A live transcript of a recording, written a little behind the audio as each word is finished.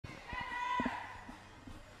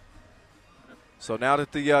So now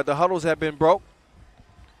that the huddles have been broke,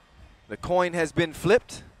 the coin has been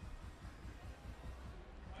flipped.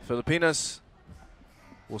 Filipinas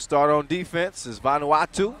will start on defense as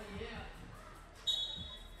Vanuatu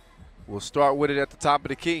will start with it at the top of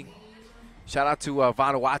the key. Shout out to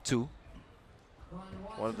Vanuatu,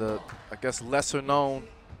 one of the, I guess, lesser-known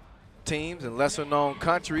teams and lesser-known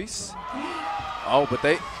countries. Oh, but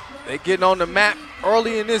they getting on the map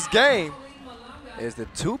early in this game as the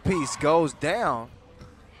two-piece goes down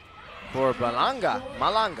for Malanga.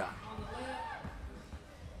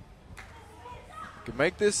 Can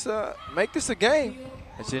make this a game.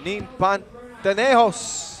 And Janine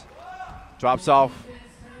Pantanejos drops off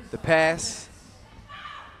the pass.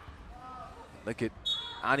 Look at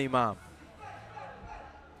Animam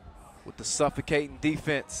with the suffocating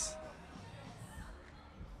defense.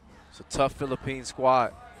 It's a tough Philippine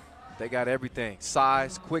squad. They got everything: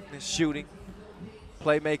 size, quickness, shooting,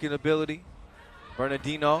 playmaking ability.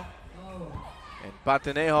 Bernardino and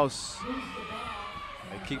Pantanejos,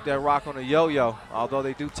 they keep that rock on a yo-yo, although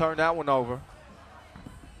they do turn that one over.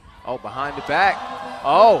 Oh, behind the back.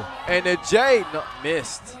 Oh, and the J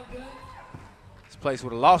missed. This place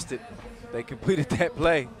would have lost it. They completed that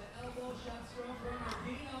play.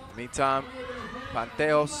 Meantime,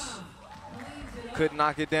 Panteos couldn't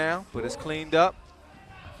knock it down, but it's cleaned up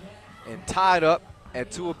and tied up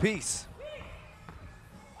at 2 apiece.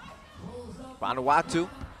 Vanuatu,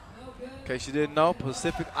 in case you didn't know,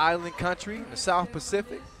 Pacific Island country in the South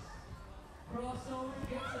Pacific.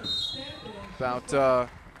 About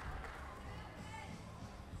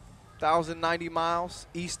 1,090 miles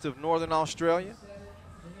east of northern Australia.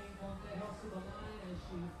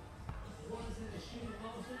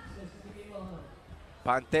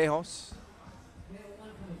 Panteos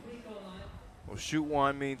will shoot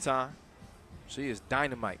one meantime. She is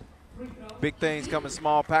dynamite. Big things come in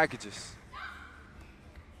small packages.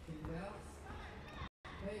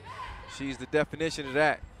 She's the definition of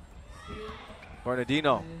that.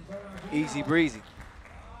 Bernardino, easy breezy.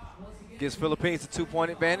 Gives Philippines a 2-point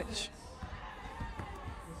advantage.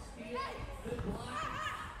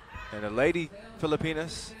 And the lady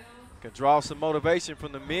Filipinas can draw some motivation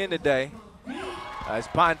from the men today. As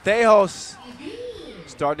Panteos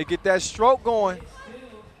starting to get that stroke going.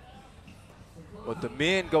 But the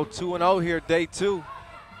men go 2-0 here, day 2.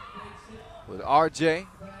 With RJ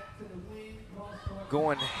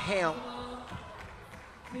going ham.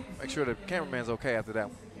 Make sure the cameraman's okay after that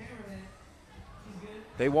one.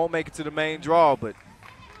 They won't make it to the main draw, but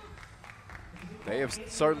they have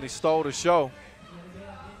certainly stole the show.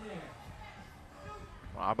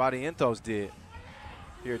 Well, Abadientos did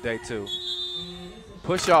here, day 2.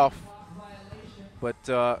 Push off, but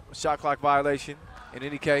shot clock violation in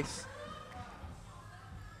any case.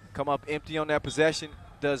 Come up empty on that possession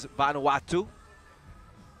does Vanuatu.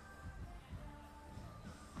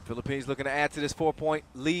 Philippines looking to add to this 4-point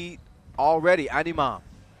lead already. Animam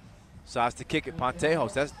decides to kick it.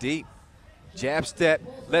 Panteos, that's deep. Jab step,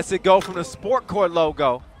 lets it go from the Sport Court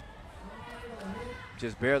logo.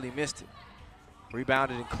 Just barely missed it.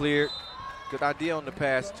 Rebounded and cleared. Good idea on the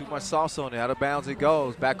pass. Too much sauce on it. Out of bounds it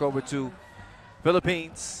goes. Back over to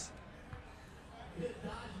Philippines.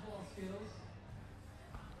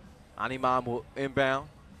 Animam will inbound.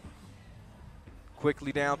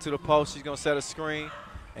 Quickly down to the post. She's going to set a screen.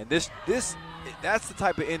 And that's the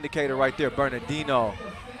type of indicator right there, Bernardino.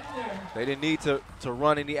 They didn't need to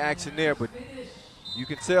run any action there, but you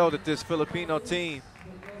can tell that this Filipino team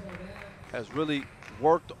has really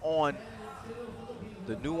worked on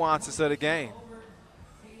the nuances of the game.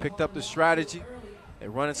 Picked up the strategy. They're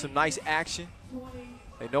running some nice action.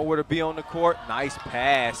 They know where to be on the court. Nice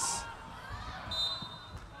pass.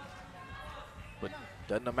 But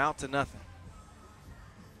doesn't amount to nothing.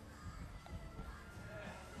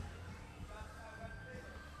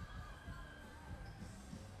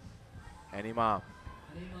 Animam.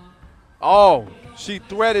 Oh, she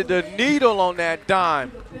threaded the needle on that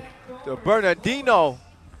dime. To Bernardino,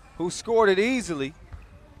 who scored it easily.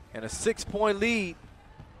 And a 6-point lead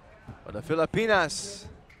for the Filipinas.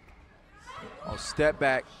 Oh, step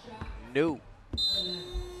back, new.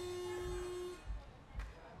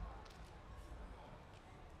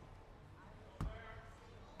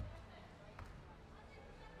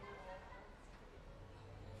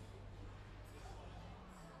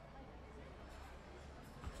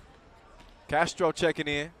 Castro checking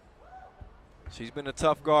in. She's been a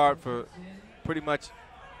tough guard for pretty much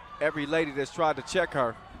every lady that's tried to check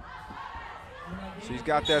her. She's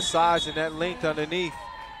got that size and that length underneath.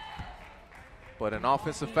 But an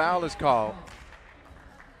offensive foul is called.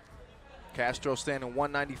 Castro standing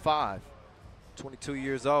 195, 22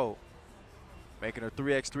 years old. making her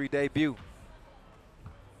 3x3 debut.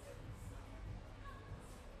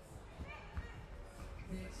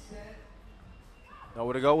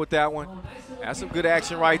 Nowhere to go with that one. That's some good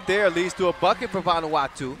action right there. Leads to a bucket for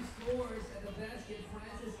Vanuatu.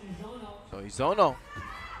 So Izono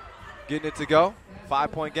getting it to go.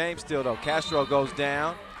 5-point game still though. Castro goes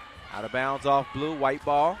down. Out of bounds off blue, white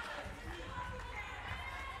ball.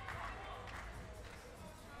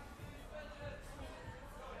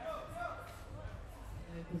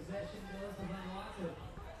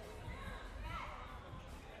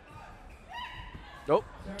 Nope,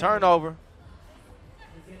 turnover.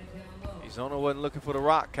 Izono wasn't looking for the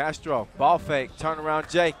rock. Castro, ball fake, turnaround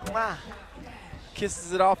Jake.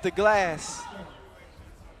 Kisses it off the glass.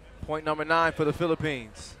 Point number 9 for the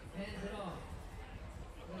Philippines.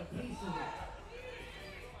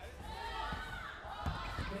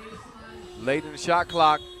 Late in the shot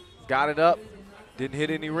clock, got it up, didn't hit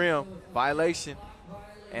any rim. Violation,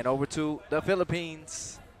 and over to the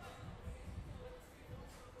Philippines.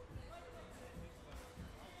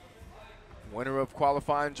 Winner of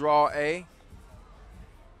qualifying draw A.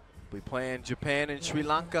 We playing Japan and Sri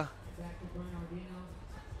Lanka.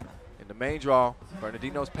 In the main draw,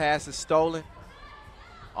 Bernardino's pass is stolen.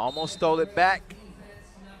 Almost stole it back.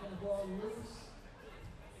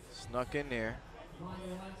 Snuck in there.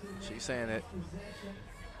 She's saying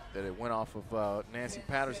that it went off of Nancy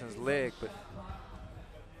Patterson's leg, but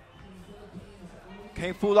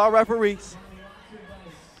can't fool our referees.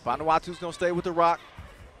 Vanuatu's gonna stay with the rock.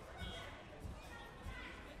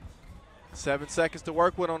 7 seconds to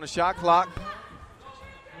work with on the shot clock.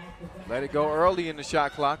 Let it go early in the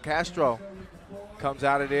shot clock. Castro comes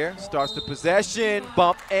out of there, starts the possession,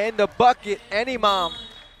 bump, and the bucket, and Imam.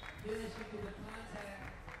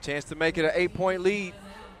 Chance to make it an 8-point lead.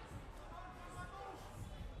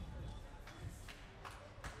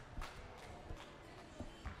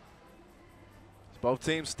 Both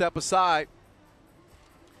teams step aside.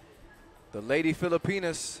 The Lady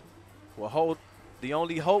Filipinas will hold the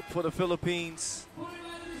only hope for the Philippines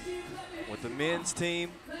with the men's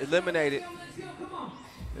team eliminated.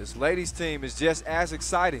 This ladies team is just as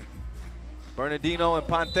exciting. Bernardino and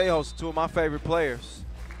Pantejos, 2 of my favorite players.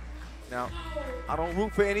 Now, I don't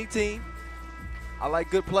root for any team. I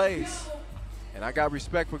like good plays, and I got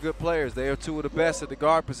respect for good players. They are 2 of the best at the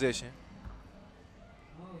guard position.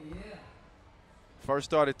 First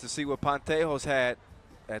started to see what Pantejos had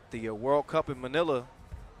at the World Cup in Manila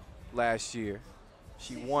last year.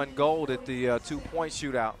 She won gold at the 2-point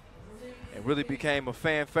shootout and really became a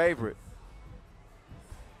fan favorite.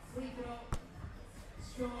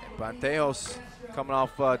 Pantejos coming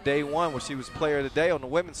off day 1 where she was player of the day on the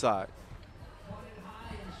women's side.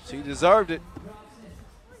 She deserved it.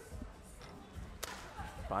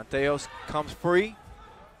 Pantejos comes free.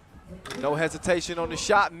 No hesitation on the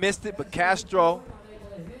shot, missed it, but Castro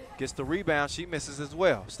gets the rebound. She misses as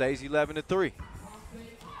well. Stays 11-3.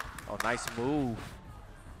 Oh, nice move.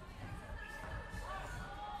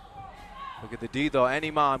 Look at the D though. And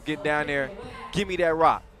Imam getting down there. Give me that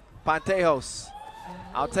rock. Pantejos.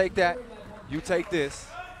 I'll take that. You take this.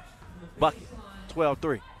 Bucket.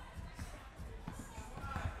 12-3.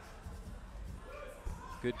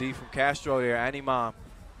 Good D from Castro there. And Imam.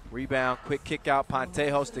 Rebound, quick kick out.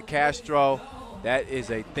 Pantejos to Castro. That is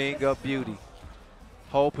a thing of beauty.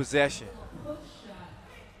 Whole possession.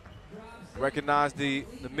 Recognized the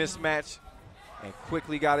mismatch and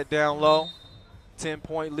quickly got it down low.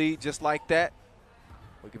 10-point lead just like that.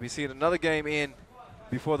 We could be seeing another game in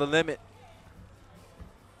before the limit.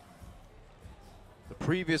 The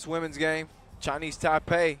previous women's game, Chinese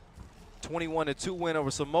Taipei, 21-2 win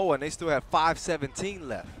over Samoa, and they still have 5:17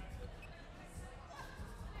 left.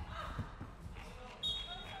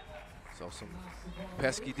 So some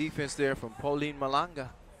pesky defense there from Pauline Malanga.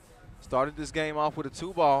 Started this game off with a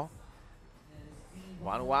 2-ball.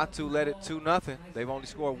 Vanuatu led it 2-0. They've only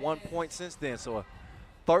scored 1 point since then, so a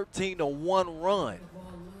 13-1 run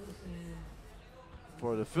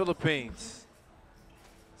for the Philippines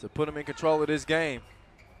to put them in control of this game.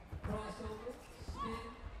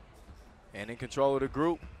 And in control of the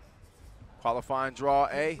group. Qualifying draw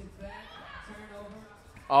A.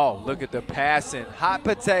 Oh, look at the passing. Hot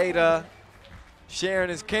potato. Sharon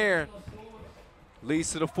is caring.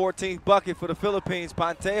 Leads to the 14th bucket for the Philippines.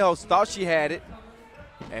 Pantejos thought she had it.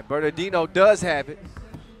 And Bernardino does have it.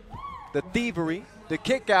 The thievery, the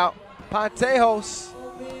kick out. Pantejos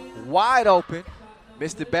wide open.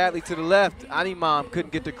 Missed it badly to the left. Animam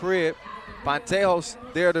couldn't get the crib. Pantejos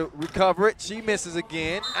there to recover it. She misses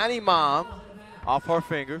again. Animam off her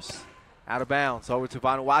fingers. Out of bounds. Over to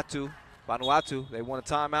Vanuatu. Vanuatu, they want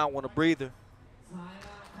a timeout, want a breather.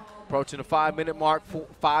 Approaching the 5-minute mark,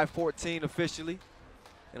 5:14 officially.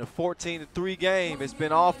 In a 14-3 game, it's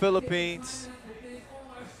been all Philippines.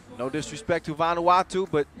 No disrespect to Vanuatu,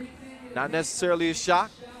 but not necessarily a shock.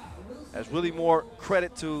 That's really more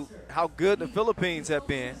credit to how good the Philippines have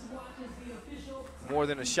been, more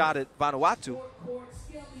than a shot at Vanuatu.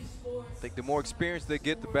 I think the more experience they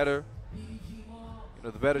get, the better,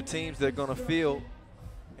 the better teams they're going to field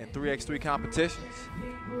in 3x3 competitions.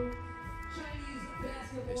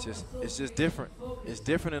 It's just different. It's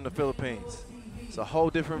different in the Philippines. It's a whole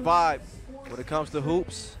different vibe when it comes to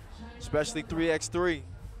hoops, especially 3x3.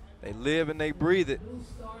 They live and they breathe it.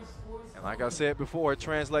 And like I said before, it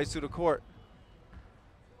translates to the court.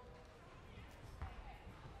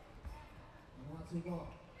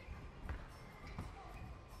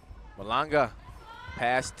 Malanga,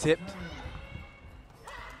 pass tipped.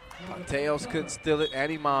 Mateos couldn't steal it,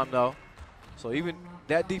 and Imam though. So even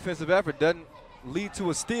that defensive effort doesn't lead to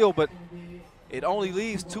a steal, but it only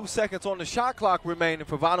leaves 2 seconds on the shot clock remaining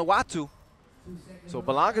for Vanuatu. So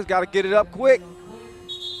Malanga's got to get it up quick.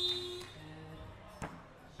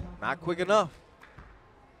 Not quick enough.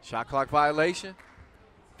 Shot clock violation.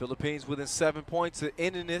 Philippines within 7 points of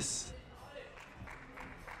ending this.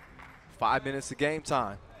 5 minutes of game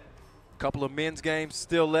time. A couple of men's games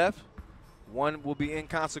still left. One will be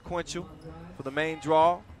inconsequential for the main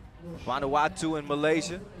draw. Vanuatu and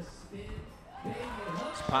Malaysia.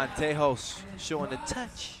 It's Pantejos showing the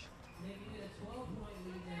touch.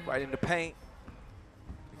 Right in the paint.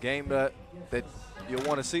 The game that you'll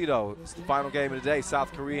want to see, though, it's the final game of the day,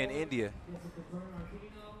 South Korea and India,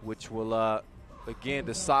 which will, again,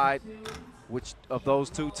 decide which of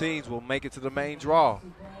those two teams will make it to the main draw.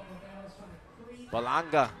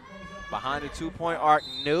 Malanga behind the two-point arc.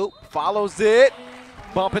 Nope. Follows it.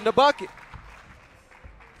 Bump in the bucket.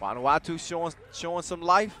 Vanuatu showing some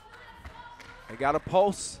life. They got a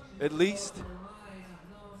pulse, at least.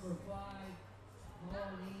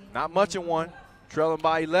 Not much in one. Trailing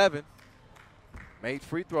by 11. Made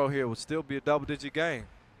free throw here would still be a double-digit game.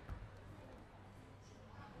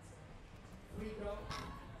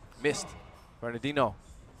 Missed. Bernardino.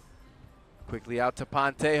 Quickly out to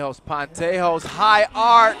Pantejos. Pantejos, high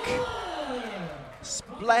arc.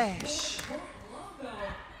 Splash.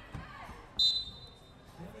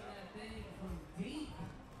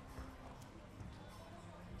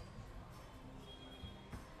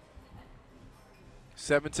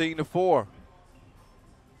 (17-4).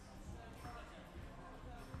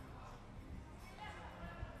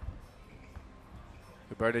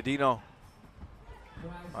 Bernardino.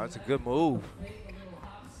 Oh, that's a good move.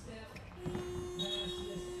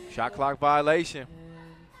 Shot clock violation.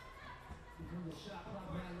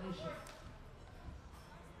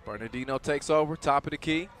 Bernardino takes over, top of the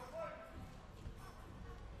key.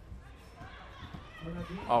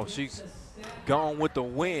 Oh, she's gone with the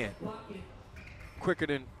wind. Quicker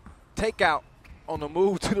than takeout on the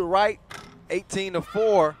move to the right.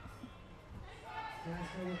 18-4.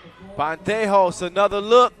 Pantejos, another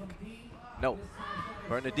look. No.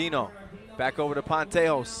 Bernardino back over to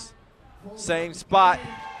Pantejos. Same spot.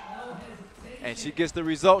 And she gets the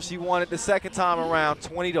result she wanted the second time around,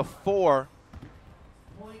 20-4.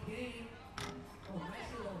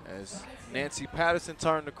 As Nancy Patterson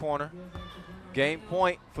turned the corner. Game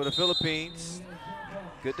point for the Philippines.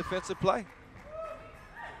 Good defensive play.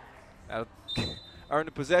 That'll earn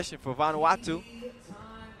the possession for Vanuatu.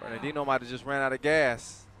 Bernardino might have just ran out of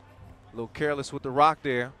gas. A little careless with the rock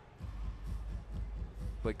there.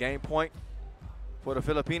 But game point for the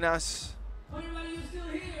Filipinas.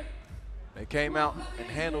 They came out and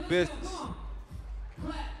handled business,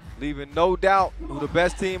 leaving no doubt who the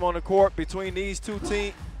best team on the court between these two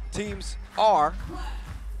teams are.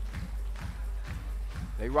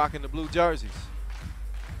 They rocking the blue jerseys.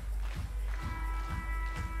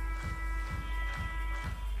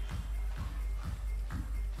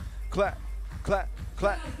 Clap, clap,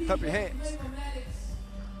 clap, clap your hands.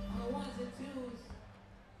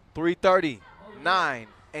 3:39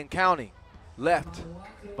 and counting left.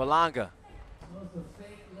 Malanga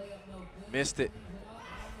missed it.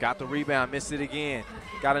 Got the rebound, missed it again.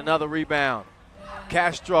 Got another rebound.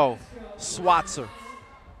 Castro swats her.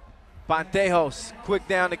 Pantejos, quick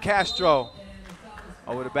down to Castro.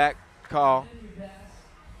 Over the back call.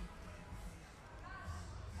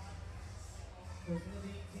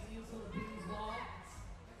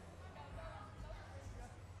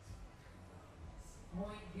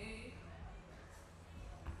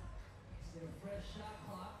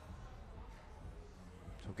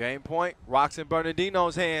 So game point, rocks in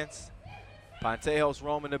Bernardino's hands. Pantejos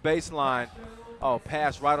roaming the baseline. Oh,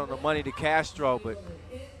 pass right on the money to Castro, but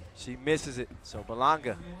She misses it. So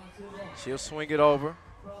Belanga, she'll swing it over.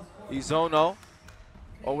 Izono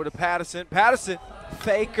over to Patterson. Patterson,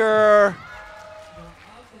 faker.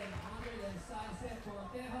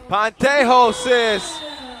 Pantejo says,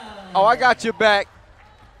 oh, I got your back.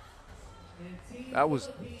 That was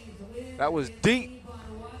deep.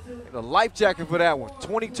 The life jacket for that one.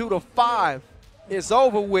 22-5. It's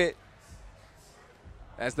over with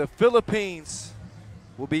as the Philippines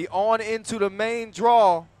will be on into the main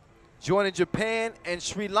draw, joining Japan and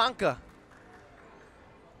Sri Lanka.